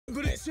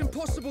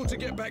possible to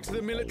get back to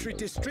the military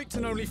district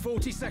in only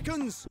 40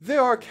 seconds?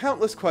 There are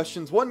countless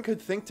questions one could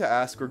think to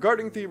ask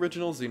regarding the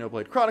original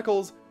Xenoblade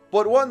Chronicles,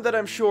 but one that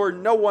I'm sure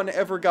no one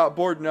ever got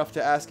bored enough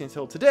to ask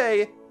until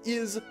today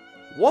is,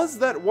 was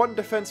that one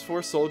Defense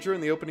Force soldier in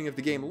the opening of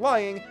the game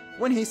lying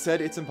when he said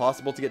it's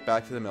impossible to get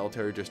back to the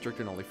military district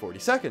in only 40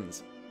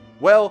 seconds?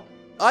 Well,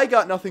 I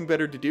got nothing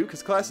better to do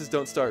because classes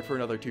don't start for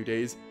another 2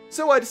 days,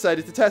 so I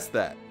decided to test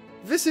that.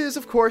 This is,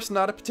 of course,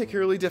 not a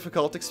particularly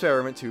difficult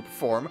experiment to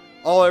perform.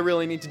 All I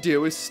really need to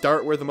do is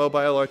start where the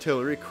mobile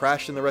artillery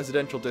crashed in the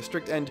residential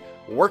district and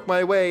work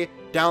my way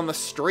down the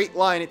straight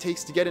line it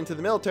takes to get into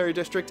the military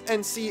district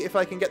and see if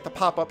I can get the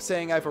pop-up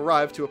saying I've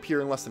arrived to appear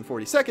in less than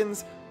 40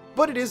 seconds,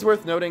 but it is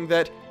worth noting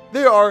that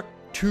there are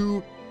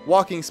 2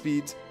 walking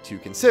speeds to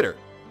consider.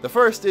 The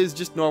first is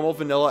just normal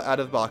vanilla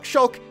out-of-the-box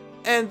shulk,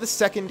 and the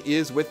second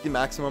is with the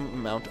maximum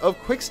amount of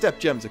quick-step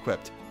gems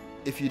equipped.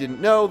 If you didn't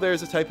know,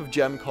 there's a type of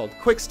gem called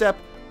Quick Step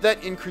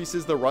that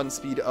increases the run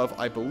speed of,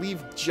 I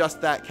believe,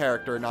 just that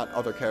character, not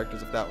other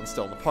characters if that one's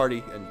still in the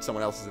party and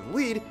someone else is in the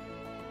lead.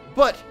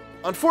 But,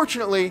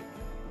 unfortunately,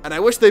 and I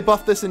wish they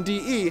buffed this in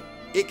DE,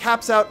 it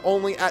caps out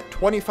only at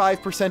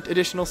 25%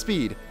 additional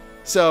speed.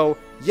 So,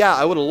 yeah,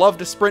 I would have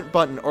loved a sprint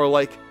button or,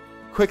 like,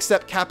 Quick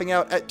Step capping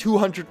out at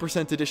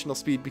 200% additional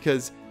speed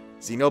because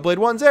Xenoblade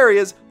 1's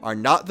areas are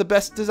not the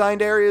best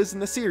designed areas in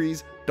the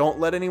series. Don't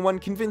let anyone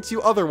convince you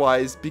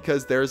otherwise,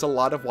 because there's a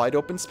lot of wide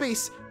open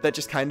space that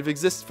just kind of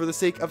exists for the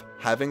sake of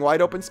having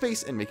wide open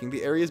space and making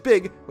the areas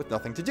big with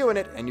nothing to do in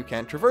it, and you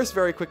can't traverse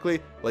very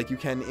quickly like you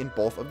can in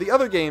both of the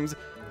other games.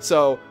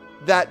 So,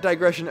 that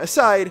digression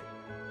aside,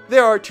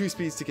 there are 2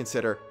 speeds to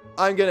consider.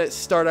 I'm gonna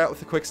start out with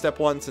the quick step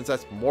one since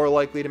that's more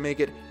likely to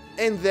make it,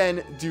 and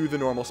then do the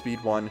normal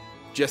speed one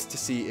just to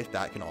see if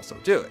that can also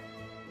do it.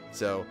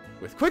 So,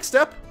 with quick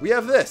step, we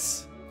have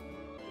this.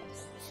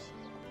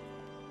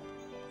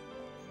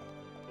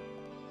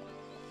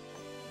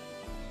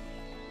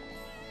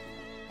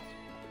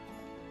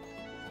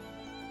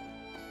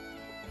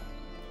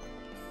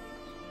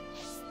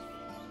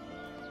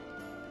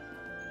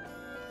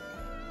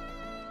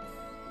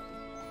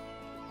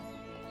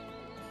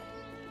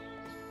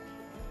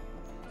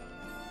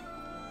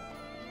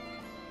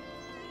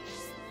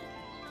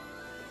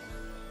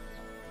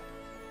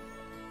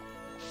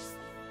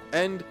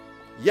 And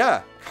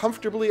yeah,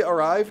 comfortably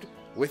arrived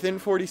within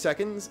 40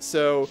 seconds,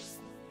 so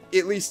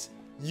at least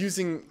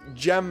using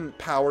gem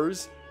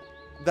powers,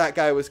 that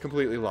guy was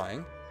completely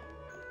lying.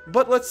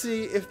 But let's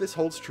see if this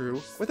holds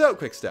true without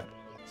quick step.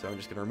 So I'm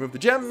just going to remove the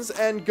gems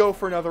and go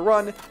for another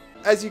run.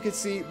 As you can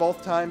see,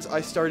 both times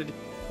I started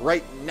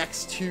right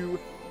next to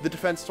the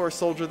Defense Force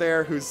soldier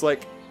there, who's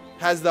like,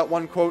 has that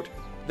one quote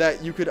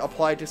that you could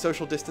apply to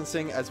social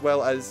distancing as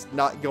well as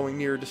not going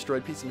near a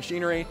destroyed piece of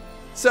machinery.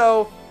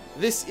 So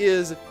this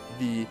is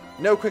the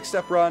no quick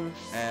step run,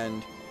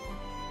 and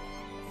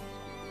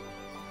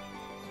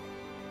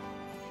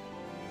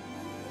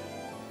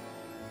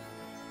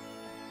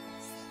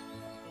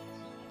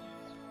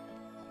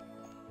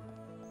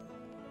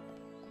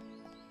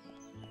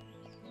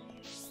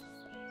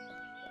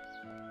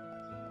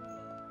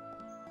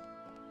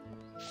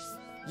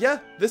yeah,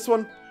 this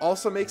one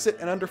also makes it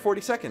in under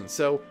 40 seconds,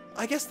 so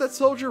I guess that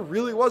soldier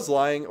really was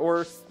lying,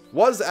 or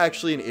was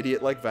actually an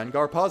idiot like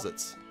Vanguard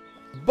posits.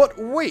 But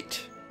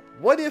wait,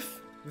 what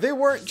if they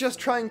weren't just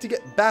trying to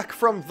get back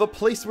from the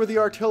place where the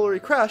artillery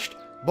crashed,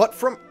 but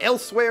from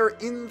elsewhere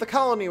in the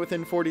colony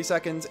within 40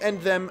 seconds, and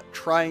them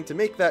trying to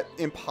make that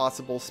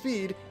impossible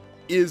speed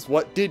is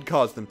what did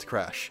cause them to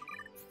crash?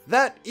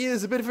 That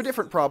is a bit of a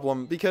different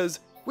problem, because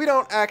we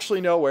don't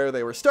actually know where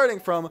they were starting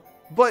from,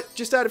 but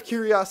just out of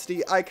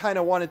curiosity, I kind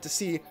of wanted to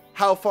see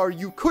how far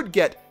you could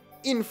get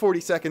in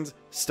 40 seconds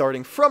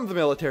starting from the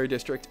military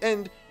district,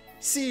 and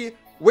see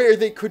where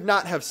they could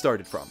not have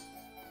started from.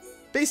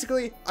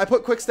 Basically, I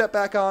put quick step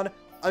back on.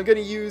 I'm going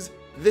to use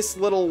this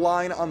little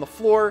line on the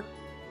floor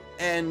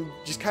and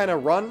just kind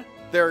of run.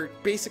 There are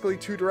basically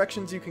 2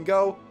 directions you can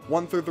go,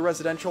 one through the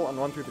residential and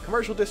one through the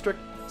commercial district.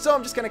 So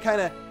I'm just going to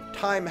kind of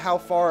time how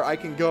far I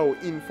can go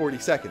in 40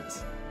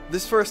 seconds.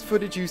 This first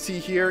footage you see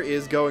here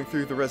is going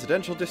through the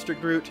residential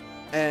district route,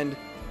 and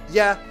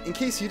yeah, in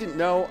case you didn't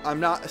know, I'm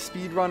not a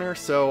speedrunner,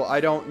 so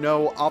I don't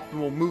know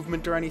optimal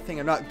movement or anything.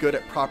 I'm not good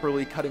at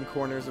properly cutting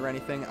corners or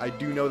anything. I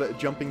do know that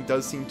jumping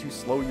does seem to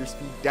slow your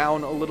speed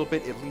down a little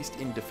bit, at least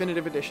in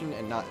Definitive Edition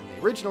and not in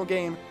the original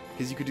game,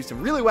 because you could do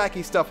some really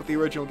wacky stuff with the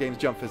original game's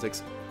jump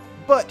physics.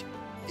 But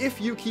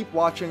if you keep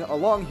watching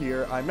along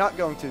here, I'm not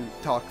going to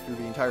talk through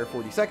the entire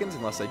 40 seconds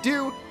unless I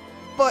do,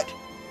 but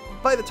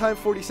by the time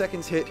 40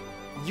 seconds hit,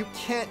 you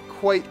can't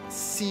quite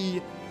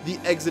see the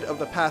exit of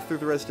the path through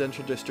the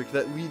residential district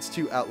that leads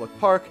to Outlook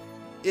Park.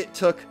 It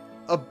took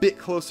a bit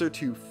closer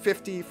to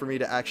 50 for me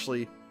to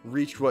actually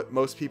reach what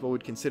most people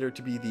would consider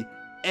to be the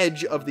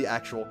edge of the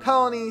actual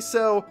colony,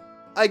 so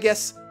I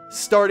guess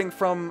starting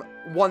from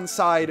one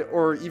side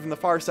or even the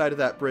far side of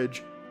that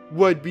bridge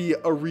would be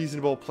a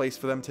reasonable place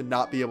for them to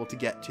not be able to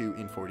get to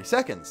in 40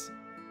 seconds.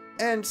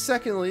 And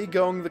secondly,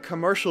 going the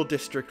commercial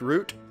district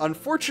route.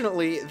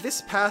 Unfortunately,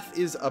 this path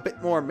is a bit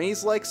more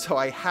maze-like, so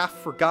I half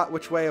forgot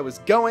which way I was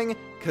going,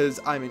 because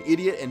I'm an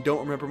idiot and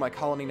don't remember my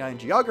Colony 9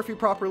 geography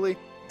properly.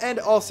 And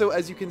also,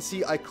 as you can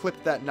see, I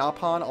clipped that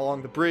Napon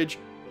along the bridge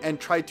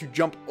and tried to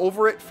jump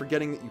over it,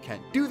 forgetting that you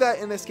can't do that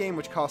in this game,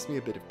 which cost me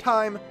a bit of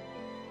time.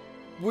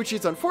 Which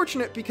is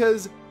unfortunate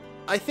because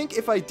I think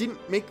if I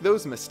didn't make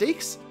those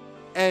mistakes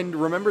and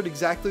remembered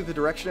exactly the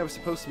direction I was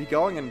supposed to be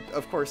going, and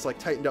of course like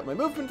tightened up my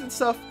movement and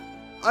stuff,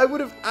 I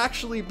would have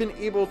actually been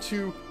able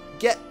to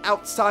get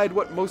outside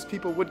what most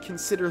people would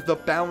consider the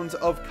bounds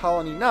of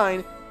Colony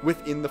 9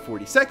 within the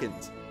 40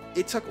 seconds.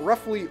 It took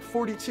roughly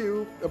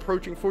 42,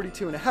 approaching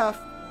 42 and a half,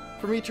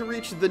 for me to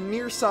reach the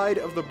near side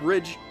of the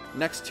bridge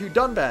next to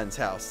Dunban's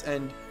house,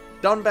 and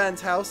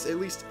Dunban's house, at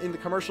least in the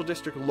commercial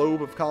district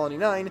lobe of Colony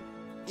 9,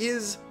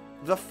 is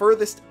the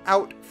furthest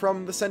out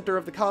from the center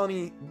of the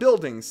colony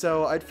building,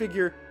 so I'd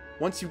figure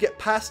once you get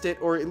past it,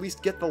 or at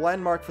least get the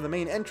landmark for the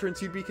main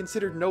entrance, you'd be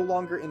considered no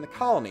longer in the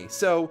colony.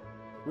 So,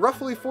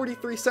 roughly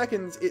 43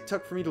 seconds it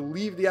took for me to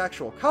leave the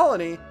actual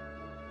colony,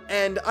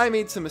 and I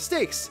made some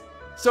mistakes.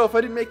 So if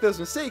I didn't make those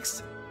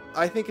mistakes,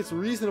 I think it's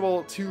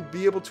reasonable to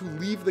be able to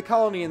leave the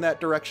colony in that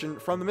direction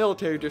from the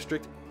military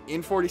district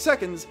in 40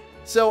 seconds,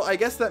 so I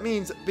guess that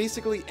means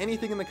basically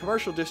anything in the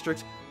commercial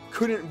district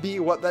couldn't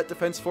be what that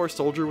Defense Force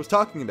soldier was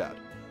talking about.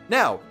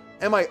 Now,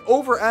 am I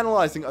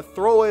overanalyzing a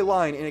throwaway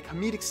line in a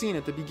comedic scene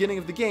at the beginning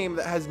of the game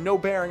that has no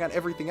bearing on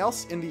everything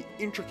else in the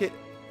intricate,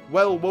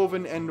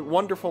 well-woven, and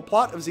wonderful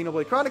plot of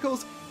Xenoblade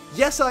Chronicles?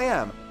 Yes, I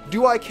am.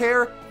 Do I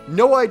care?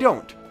 No, I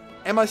don't.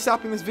 Am I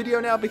stopping this video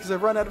now because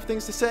I've run out of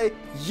things to say?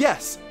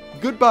 Yes.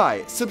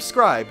 Goodbye.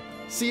 Subscribe.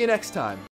 See you next time.